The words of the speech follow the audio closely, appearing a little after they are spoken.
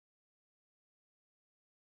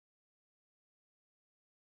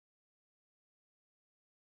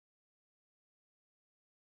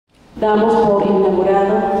damos por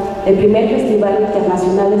inaugurado el primer Festival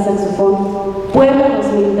Internacional de Saxofón Puebla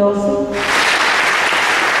 2012.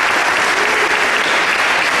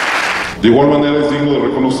 De igual manera es digno de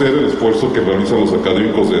reconocer el esfuerzo que realizan los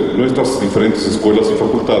académicos de nuestras diferentes escuelas y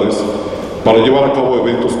facultades para llevar a cabo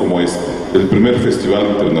eventos como este, el primer Festival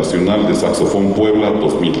Internacional de Saxofón Puebla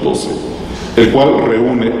 2012, el cual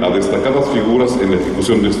reúne a destacadas figuras en la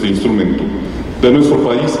ejecución de este instrumento de nuestro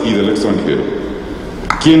país y del extranjero,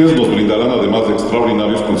 quienes nos brindarán, además de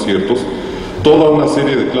extraordinarios conciertos, toda una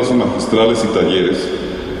serie de clases magistrales y talleres,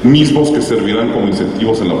 mismos que servirán como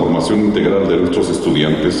incentivos en la formación integral de nuestros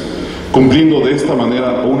estudiantes, cumpliendo de esta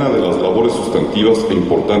manera una de las labores sustantivas e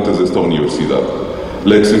importantes de esta universidad,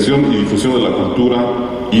 la extensión y difusión de la cultura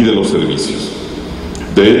y de los servicios.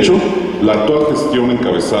 De hecho, la actual gestión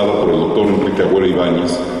encabezada por el doctor Enrique Agüera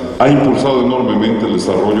Ibáñez ha impulsado enormemente el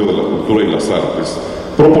desarrollo de la cultura y las artes,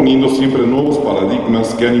 proponiendo siempre nuevos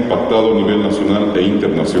paradigmas que han impactado a nivel nacional e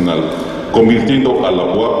internacional, convirtiendo a la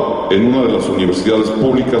UAP en una de las universidades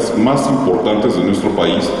públicas más importantes de nuestro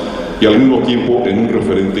país y al mismo tiempo en un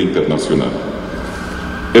referente internacional.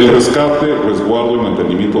 El rescate, resguardo y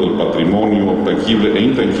mantenimiento del patrimonio tangible e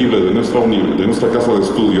intangible de nuestra casa de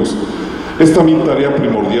estudios es también tarea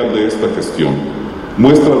primordial de esta gestión.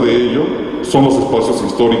 Muestra de ello son los espacios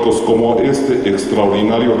históricos como este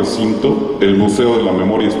extraordinario recinto, el Museo de la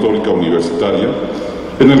Memoria Histórica Universitaria,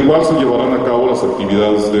 en el cual se llevarán a cabo las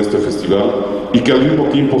actividades de este festival y que al mismo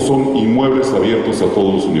tiempo son inmuebles abiertos a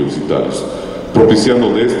todos los universitarios,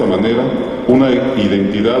 propiciando de esta manera una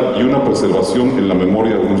identidad y una preservación en la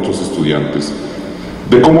memoria de nuestros estudiantes,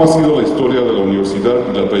 de cómo ha sido la historia de la universidad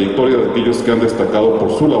y la trayectoria de aquellos que han destacado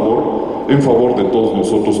por su labor en favor de todos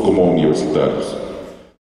nosotros como universitarios.